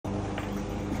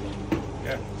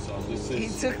Okay, so this is... He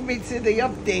took me to the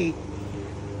update.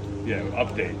 Yeah,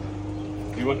 update.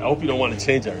 I hope you don't want to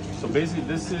change everything. So basically,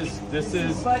 this is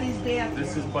Buddy's bathroom.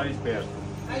 This is Buddy's bathroom.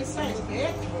 Nice size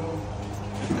bathroom.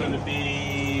 It's going to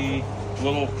be a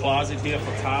little closet here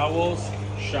for towels,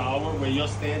 shower where you're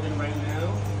standing right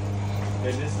now,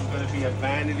 and this is going to be a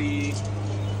vanity.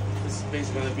 This space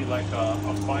is going to be like a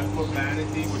 5-foot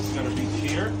vanity, which is going to be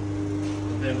here.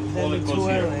 And then the toilet goes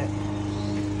here.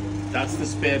 That's the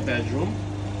spare bedroom.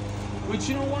 Which,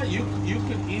 you know what, you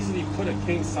could easily put a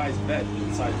king-size bed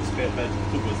inside the spare bedroom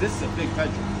too, because this is a big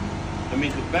bedroom. I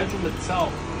mean, the bedroom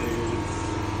itself is,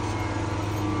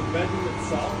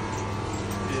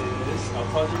 I'll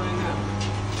tell you right now.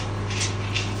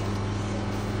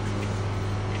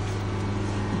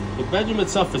 The bedroom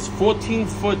itself is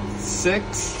 14'6"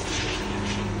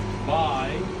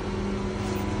 by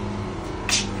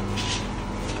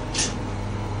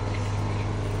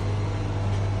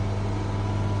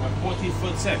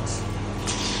 14'6".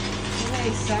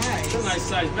 Nice size. It's a nice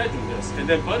size bedroom, this. And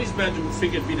then Buddy's bedroom we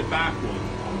figured be the back one.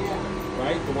 Yeah.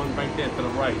 Right? The one right there to the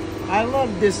right. I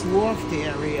love this loft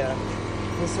area.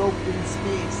 This open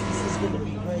space. This is going to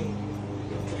be great.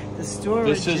 The storage.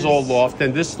 This is all loft,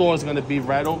 and this door is going to be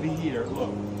right over here.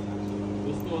 Look.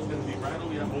 This door is going to be right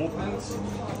over here. Opens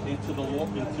into the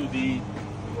loft, into the...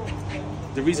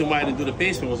 The reason why I didn't do the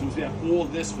basement was we have all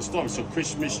this for storage. So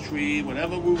Christmas tree,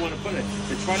 whatever we want to put it.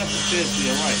 It's right up the stairs to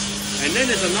your right. And then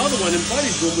there's another one in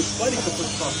Buddy's room, which Buddy could put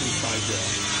stuff inside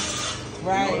there.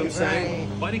 Right, you know what I'm saying?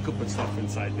 right. Buddy could put stuff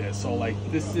inside there. So like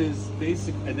this is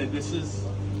basic, and then this is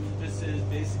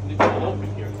basically all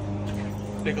open here.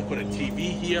 They could put a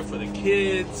TV here for the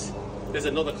kids. There's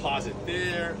another closet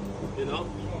there. You know,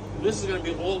 this is gonna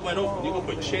be all wide open. You can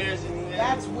put chairs in there.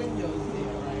 That's windows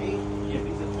there, right? Yeah,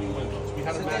 these are 3 windows. We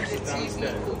had So to match then it the TV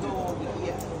downstairs. could go over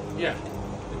here. Yeah,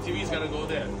 the TV's gotta go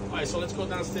there. All right, so let's go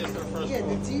downstairs to the first Yeah,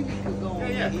 floor. the TV could go over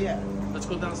here. Let's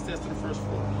go downstairs to the first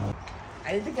floor.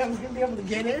 I didn't think I was going to be able to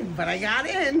get in, but I got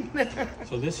in.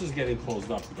 So this is getting closed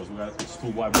up because it's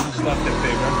too wide. We just left it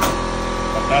bigger,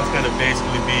 but that's gonna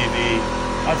basically be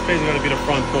the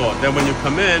front door. Then when you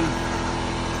come in,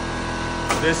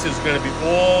 this is gonna be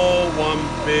all one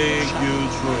big,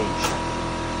 huge room.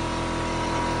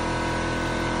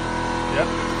 Yep.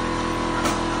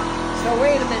 So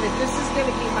wait a minute, this is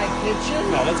going to be my kitchen?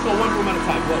 No, let's go one room at a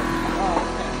time. Look. Oh,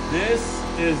 okay. This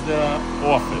is the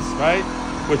office, right?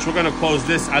 Which we're gonna close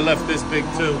this. I left this big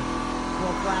too.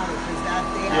 Well, flowers, because that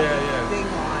they have a thing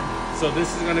on. So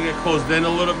this is gonna get closed in a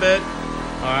little bit.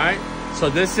 All right. So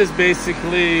this is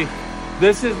basically,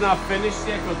 this is not finished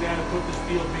yet because they had to put the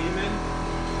steel beam in.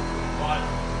 But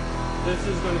this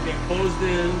is gonna get closed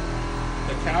in.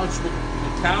 The couch, the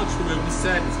way we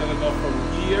said, is gonna go from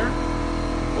here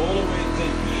all the way to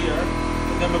here.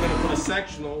 And then we're gonna put a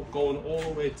sectional going all the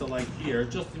way to like here,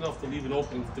 just enough to leave an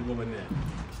opening to go in there.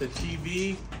 The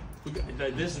TV,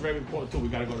 this is very important too. We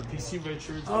gotta go to PC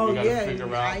Richards. Oh, we gotta yeah,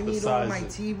 figure out I the need size. all my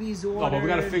TVs ordered. No, but we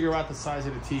gotta figure out the size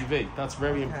of the TV. That's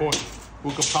very important.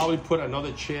 We could probably put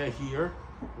another chair here,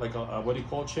 like a what do you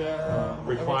call chair?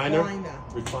 Recliner.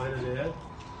 Recliner there.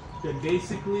 Then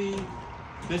basically,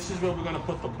 this is where we're gonna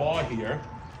put the bar here,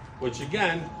 which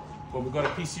again, when we go to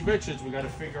PC Richards, we gotta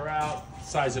figure out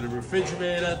size of the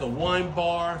refrigerator, the wine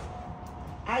bar.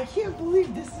 I can't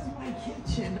believe this is my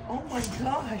kitchen. Oh my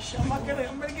gosh, I'm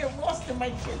gonna get lost in my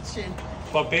kitchen.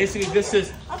 But basically, this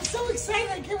is. I'm so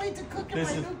excited! I can't wait to cook in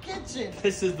my new kitchen.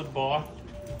 This is the bar.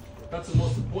 That's the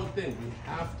most important thing. We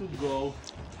have to go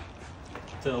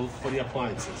for the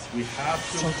appliances. We have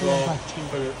to go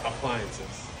for the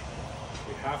appliances.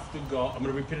 We have to go. I'm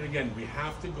gonna repeat it again. We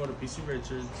have to go to PC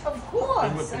Richards. Of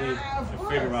course. And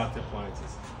figure out the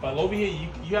appliances. But over here,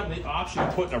 you have the option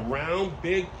of putting a round,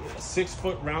 big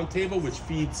 6-foot round table, which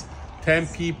feeds 10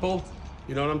 people.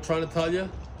 You know what I'm trying to tell you?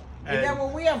 And then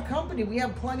when we have company, we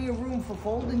have plenty of room for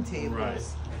folding tables. Right.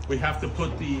 We have to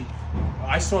put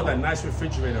I saw that nice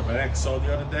refrigerator at XO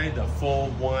the other day, the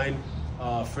full wine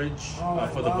fridge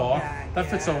for the bar. That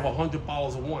fits over 100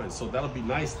 bottles of wine, so that'll be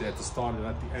nice there to start it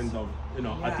at the end of,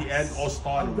 at the end or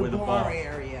starting with the bar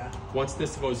area. Once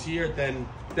this goes here, then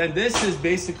this is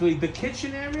basically the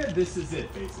kitchen area. This is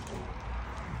it, basically.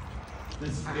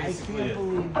 This is basically I can't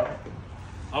believe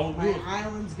it. My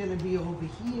island's gonna be over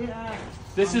here.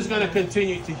 This is gonna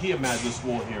continue to here, Matt. This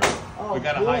wall here. Oh, we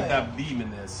gotta hide that beam in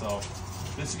there, so.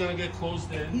 This is gonna get closed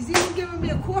in. He's even giving me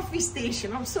a coffee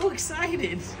station. I'm so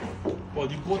excited. Well,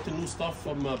 you bought the new stuff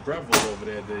from Breville over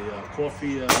there. The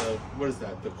coffee, what is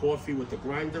that? The coffee with the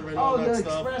grinder and all that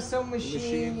stuff. Oh, the espresso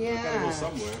machine, yeah. We gotta go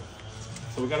somewhere.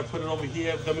 So we gotta put it over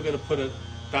here. Then we're gonna put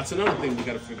That's another thing we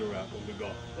got to figure out when we go.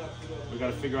 We got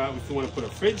to figure out if you want to put a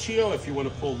fridge here or if you want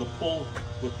to pull the pull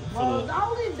with the. Well,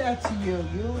 I'll leave that to you.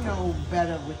 You know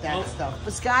better with that stuff.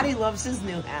 But Scotty loves his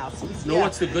new house. You know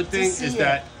what's the good thing is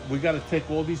that we got to take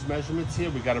all these measurements here.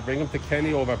 We got to bring them to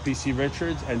Kenny over at PC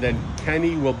Richards, and then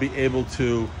Kenny will be able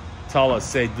to tell us,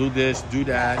 say, do this, do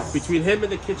that. Yes. Between him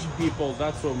and the kitchen people,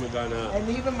 that's what we're gonna. And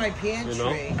even my pantry.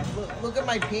 You know? Look at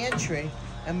my pantry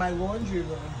and my laundry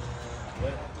room.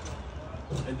 Yeah.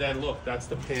 And then look, that's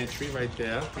the pantry right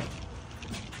there.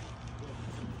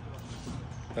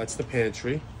 That's the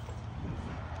pantry.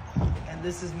 And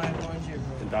this is my laundry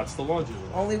room. And that's the laundry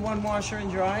room. Only one washer and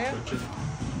dryer?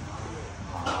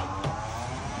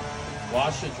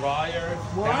 Washer, dryer.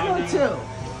 One or two?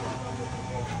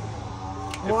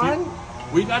 One?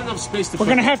 We got enough space to We're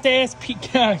going to have to ask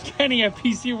Kenny at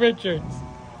PC Richards.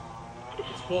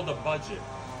 It's called a budget.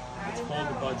 It's called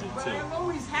a budget but too. I've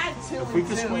always had two. If we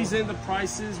can squeeze in the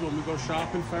prices when we go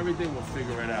shopping for everything, we'll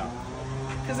figure it out.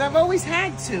 Because I've always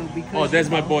had two. Because oh, there's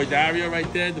my boy Dario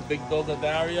right there, the big builder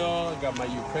Dario. I got my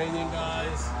Ukrainian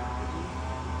guys.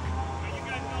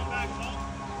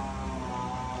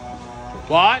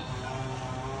 What?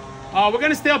 We're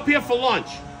gonna stay up here for lunch.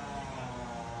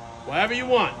 Whatever you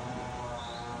want.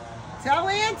 Tell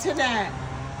Antoinette.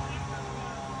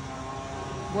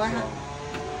 What?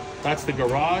 That's the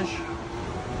garage.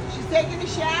 She's taking a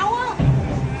shower?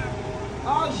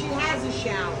 Oh, she has a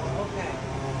shower. Okay.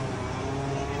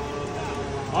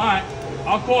 All right,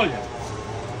 I'll call you.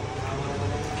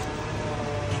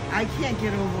 I can't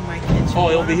get over my kitchen. Oh,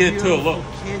 it'll be here too, look.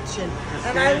 Kitchen.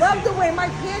 And I love the way my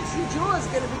pantry drawer is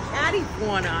going to be catty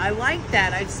corner. I like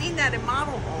that. I've seen that in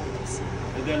model homes.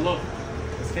 And then look,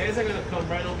 the stairs are gonna come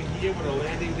right over here with a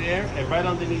landing there, and right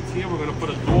underneath here, we're gonna put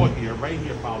a door here, right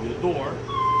here probably, a door.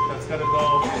 That's gonna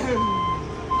go,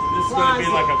 this is gonna be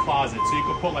like a closet. So you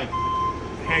can put like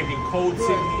hanging coats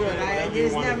in here. Good.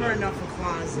 There's never enough of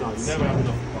closets. No, you never have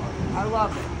enough of closets. I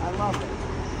love it. I love it.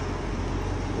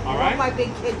 All I right? love my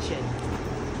big kitchen.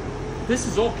 This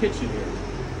is all kitchen here.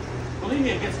 Believe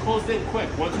me, it gets closed in quick.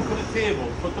 Once you put a table,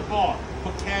 put the bar,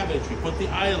 put cabinetry, put the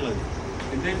island.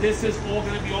 And then this is all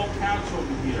gonna be all couch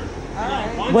over here. All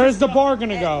right. Where's the bar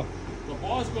gonna go? The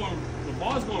bar's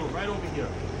going right over here.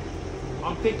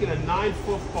 I'm thinking a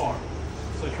 9-foot bar.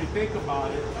 So if you think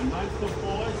about it, a 9-foot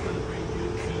bar is going to bring you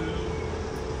to...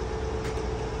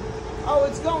 Oh,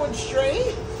 it's going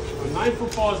straight? A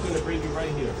 9-foot bar is going to bring you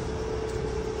right here.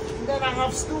 And then I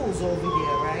have stools over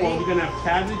here, right? Well, we're going to have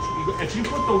cabinets. If you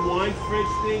put the wine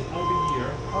fridge thing over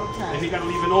here, okay. then you got to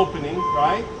leave an opening,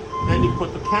 right? Then you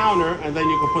put the counter, and then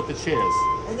you can put the chairs.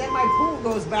 And then my pool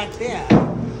goes back there.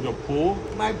 Your pool?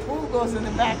 My pool goes in the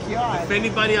backyard. If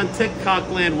anybody on TikTok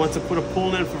land wants to put a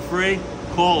pool in for free,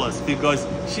 call us, because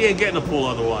she ain't getting a pool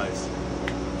otherwise.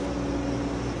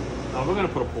 No, we're gonna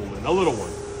put a pool in, a little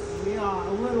one. We are,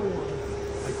 a little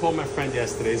one. I called my friend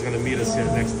yesterday. He's gonna meet us here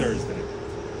next Thursday.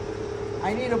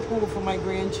 I need a pool for my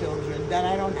grandchildren that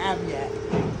I don't have yet.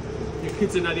 Your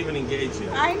kids are not even engaged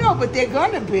yet. I know, but they're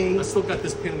gonna be. I still got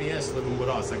this pain in the ass living with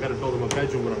us. I gotta build them a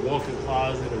bedroom with a walk-in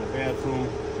closet and a bathroom.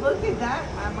 Look at that.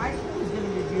 My pool is gonna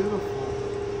be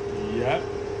beautiful. Yep.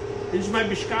 This is my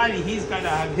Bishkari. He's gotta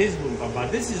have his room, Baba.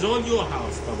 This is all your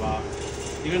house, Baba.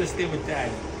 You're gonna stay with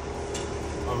Dad.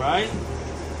 Alright?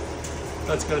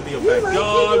 That's gonna be a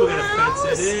backyard. We're gonna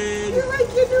fence it in. You like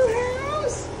your new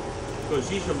house? Because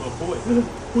he's my boy.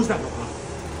 Who's that, Baba?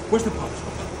 Where's the pups,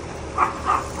 Baba?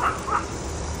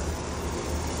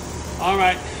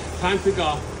 Alright, time to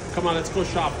go. Come on, let's go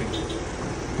shopping. Let's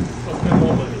go spend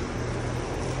more money.